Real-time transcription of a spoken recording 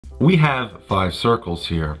We have 5 circles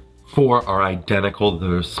here. 4 are identical.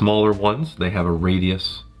 They're smaller ones. They have a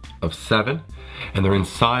radius of 7, and they're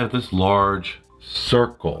inside of this large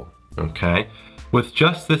circle, okay? With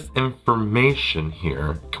just this information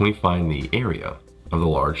here, can we find the area of the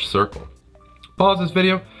large circle? Pause this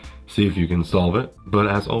video, see if you can solve it, but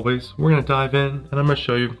as always, we're gonna dive in and I'm gonna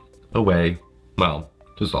show you a way, well,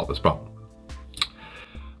 to solve this problem.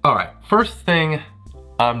 All right, first thing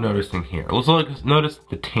I'm noticing here, let's notice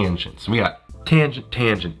the tangents. We got tangent,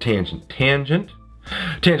 tangent, tangent, tangent,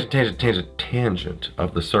 tangent, tangent, tangent, tangent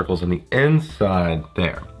of the circles on the inside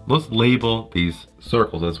there. Let's label these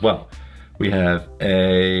circles as well. We have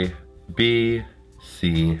A, B,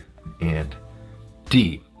 C, and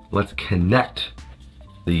D. Let's connect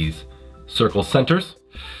these circle centers.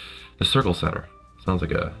 The circle center sounds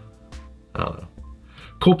like a, I don't know,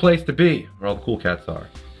 cool place to be, where all the cool cats are.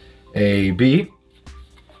 A, B,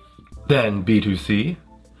 then B to C.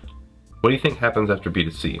 What do you think happens after B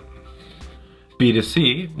to C? B to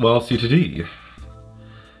C, well, C to D.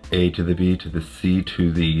 A to the B to the C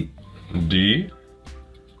to the D,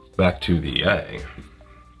 back to the A.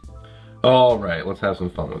 All right, let's have some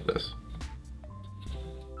fun with this.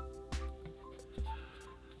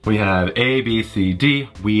 We have A, B, C, D.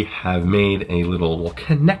 We have made a little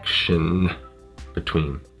connection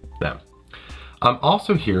between them. I'm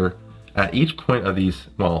also here at each point of these,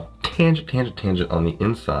 well, tangent, tangent, tangent on the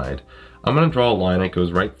inside. I'm gonna draw a line that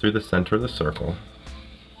goes right through the center of the circle.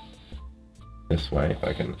 This way, if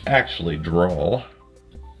I can actually draw.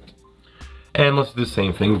 And let's do the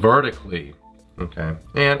same thing vertically, okay?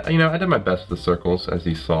 And you know, I did my best with the circles, as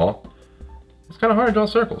you saw. It's kind of hard to draw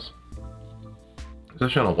circles,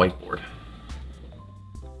 especially on a whiteboard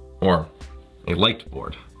or a light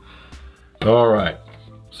board. All right,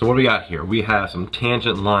 so what do we got here? We have some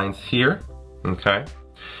tangent lines here, okay?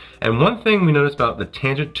 And one thing we notice about the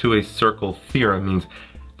tangent to a circle theorem means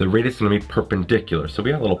the radius is gonna be perpendicular. So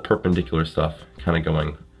we got a little perpendicular stuff kind of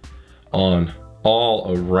going on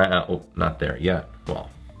all around, oh, not there yet, well,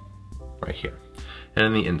 right here, and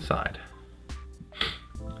in the inside.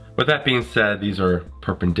 With that being said, these are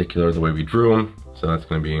perpendicular the way we drew them, so that's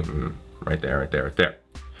gonna be right there, right there, right there.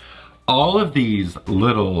 All of these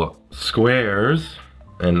little squares,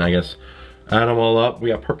 and I guess add them all up, we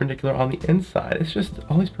got perpendicular on the inside. It's just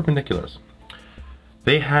all these perpendiculars.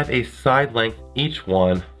 They have a side length, each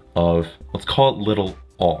one of, let's call it little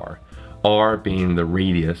r. R being the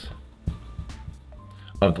radius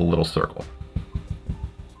of the little circle.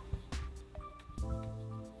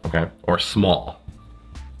 Okay, or small.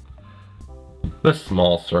 The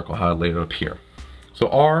small circle, how I laid it up here. So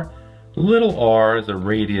r, little r is a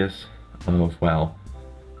radius of, well,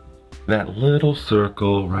 that little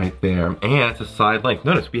circle right there, and it's a side length.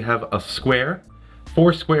 Notice we have a square,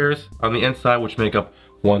 4 squares on the inside, which make up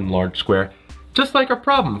one large square. Just like our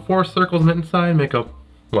problem, 4 circles on the inside make up,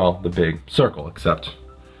 well, the big circle, except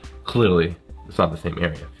clearly it's not the same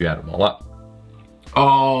area if you add them all up.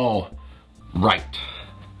 Oh, right.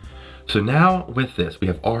 So now with this, we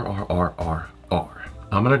have R, R, R, R, R.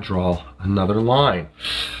 I'm gonna draw another line.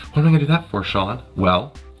 What am I gonna do that for, Sean?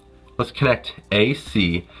 Well, let's connect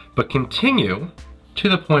AC, but continue to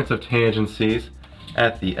the points of tangencies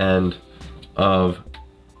at the end of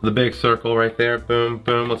the big circle right there. Boom,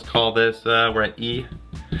 boom. Let's call this, we're at E,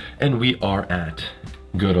 and we are at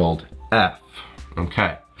good old F.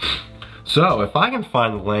 Okay. So if I can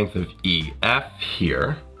find the length of EF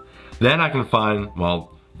here, then I can find,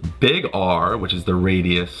 well, big R, which is the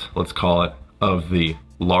radius, let's call it, of the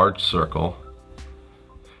large circle.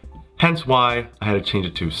 Hence why I had to change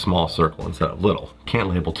it to small circle instead of little. Can't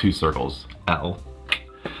label 2 circles L.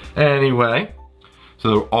 Anyway,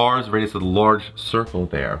 so the R is the radius of the large circle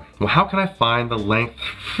there. Well, how can I find the length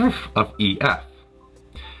of EF?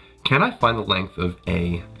 Can I find the length of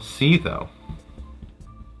AC though?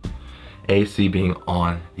 AC being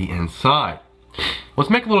on the inside. Let's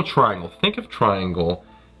make a little triangle. Think of triangle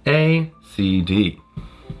ACD.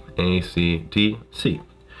 ACDC.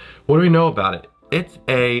 What do we know about it? It's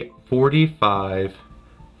a 45,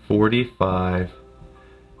 45,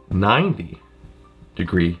 90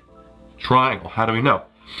 degree triangle. How do we know?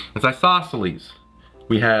 It's isosceles.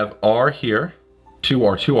 We have R here,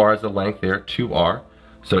 2R. 2R is the length there, 2R.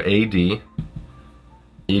 So AD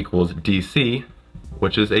equals DC,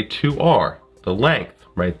 which is a 2R, the length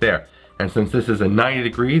right there. And since this is a 90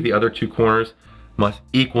 degree, the other 2 corners must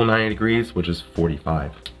equal 90 degrees, which is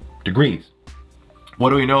 45 degrees.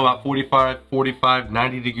 What do we know about 45, 45,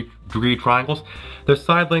 90 degree triangles? Their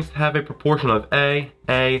side lengths have a proportion of A,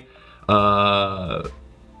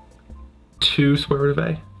 2 square root of A.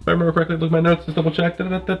 If I remember correctly, look at my notes, just double check.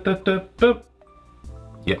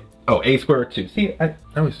 Yeah. Oh, a square root 2. See, I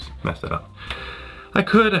always mess that up. I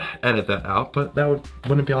could edit that out, but that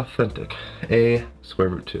wouldn't be authentic. A square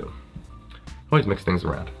root 2. Always mix things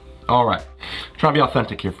around. All right, trying to be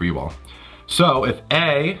authentic here for you all. So if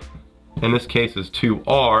A, in this case, is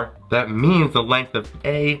 2r, that means the length of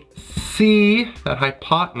AC, that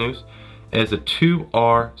hypotenuse, is a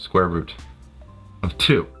 2r square root of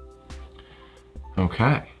 2.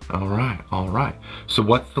 Okay, all right, all right. So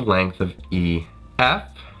what's the length of EF?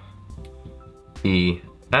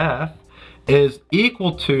 EF is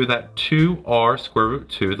equal to that 2r square root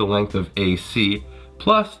 2, the length of AC,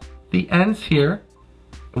 plus the ends here,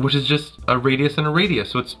 which is just a radius and a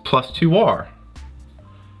radius, so it's plus 2r.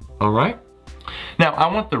 All right? Now,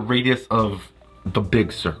 I want the radius of the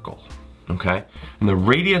big circle, okay? And the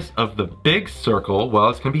radius of the big circle, well,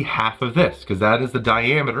 it's gonna be half of this, because that is the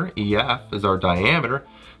diameter. EF is our diameter.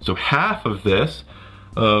 So half of this,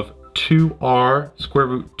 of 2r square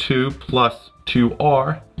root 2 plus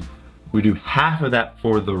 2r, we do half of that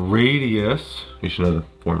for the radius. You should know the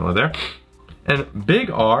formula there. And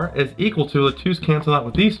big R is equal to, the 2's cancel out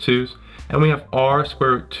with these 2's, and we have r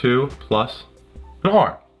square root 2 plus an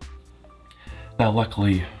r. Now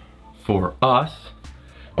luckily for us,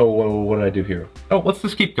 oh, what did I do here? Oh, let's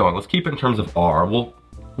just keep going. Let's keep it in terms of r. We'll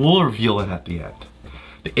reveal it at the end.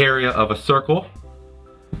 The area of a circle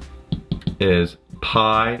is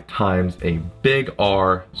pi times a big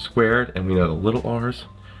R squared, and we know the little r's.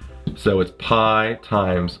 So it's pi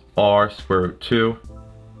times r square root 2.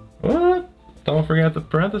 What? Don't forget the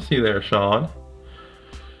parenthesis there, Sean.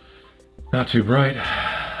 Not too bright.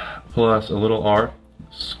 Plus a little r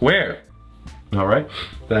squared. All right,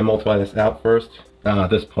 then I multiply this out first. At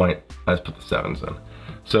this point, I just put the 7's in.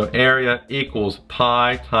 So area equals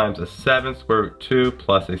pi times a 7 square root 2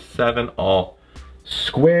 plus a 7 all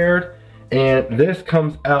squared. And this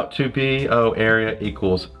comes out to be, oh, area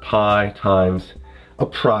equals pi times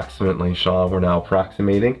approximately, Sean, we're now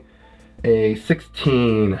approximating, a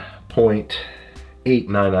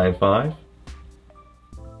 16.8995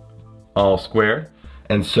 all squared.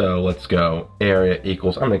 And so let's go, area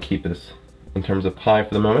equals, I'm gonna keep this in terms of pi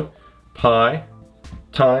for the moment, pi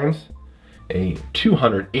times a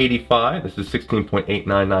 285, this is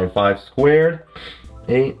 16.8995 squared,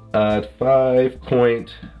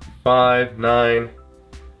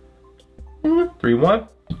 5.5931,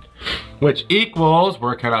 which equals,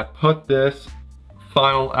 where can I put this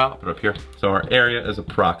final output up here? So our area is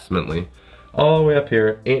approximately, all the way up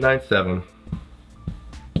here,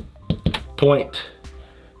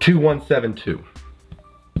 897.2172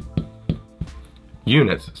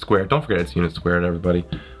 units squared. Don't forget it's units squared, everybody,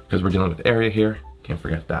 because we're dealing with area here. Can't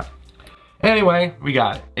forget that. Anyway, we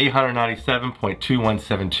got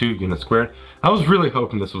 897.2172 units squared. I was really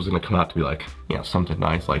hoping this was gonna come out to be like, you know, something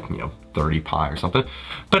nice, like, you know, 30 pi or something,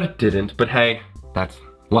 but it didn't. But hey, that's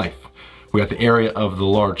life. We got the area of the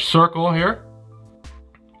large circle here,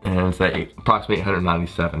 and it's at approximately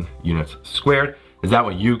 897 units squared. Is that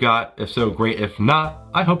what you got? If so, great. If not,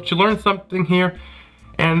 I hope you learned something here,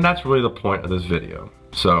 and that's really the point of this video.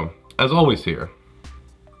 So, as always here,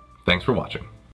 thanks for watching.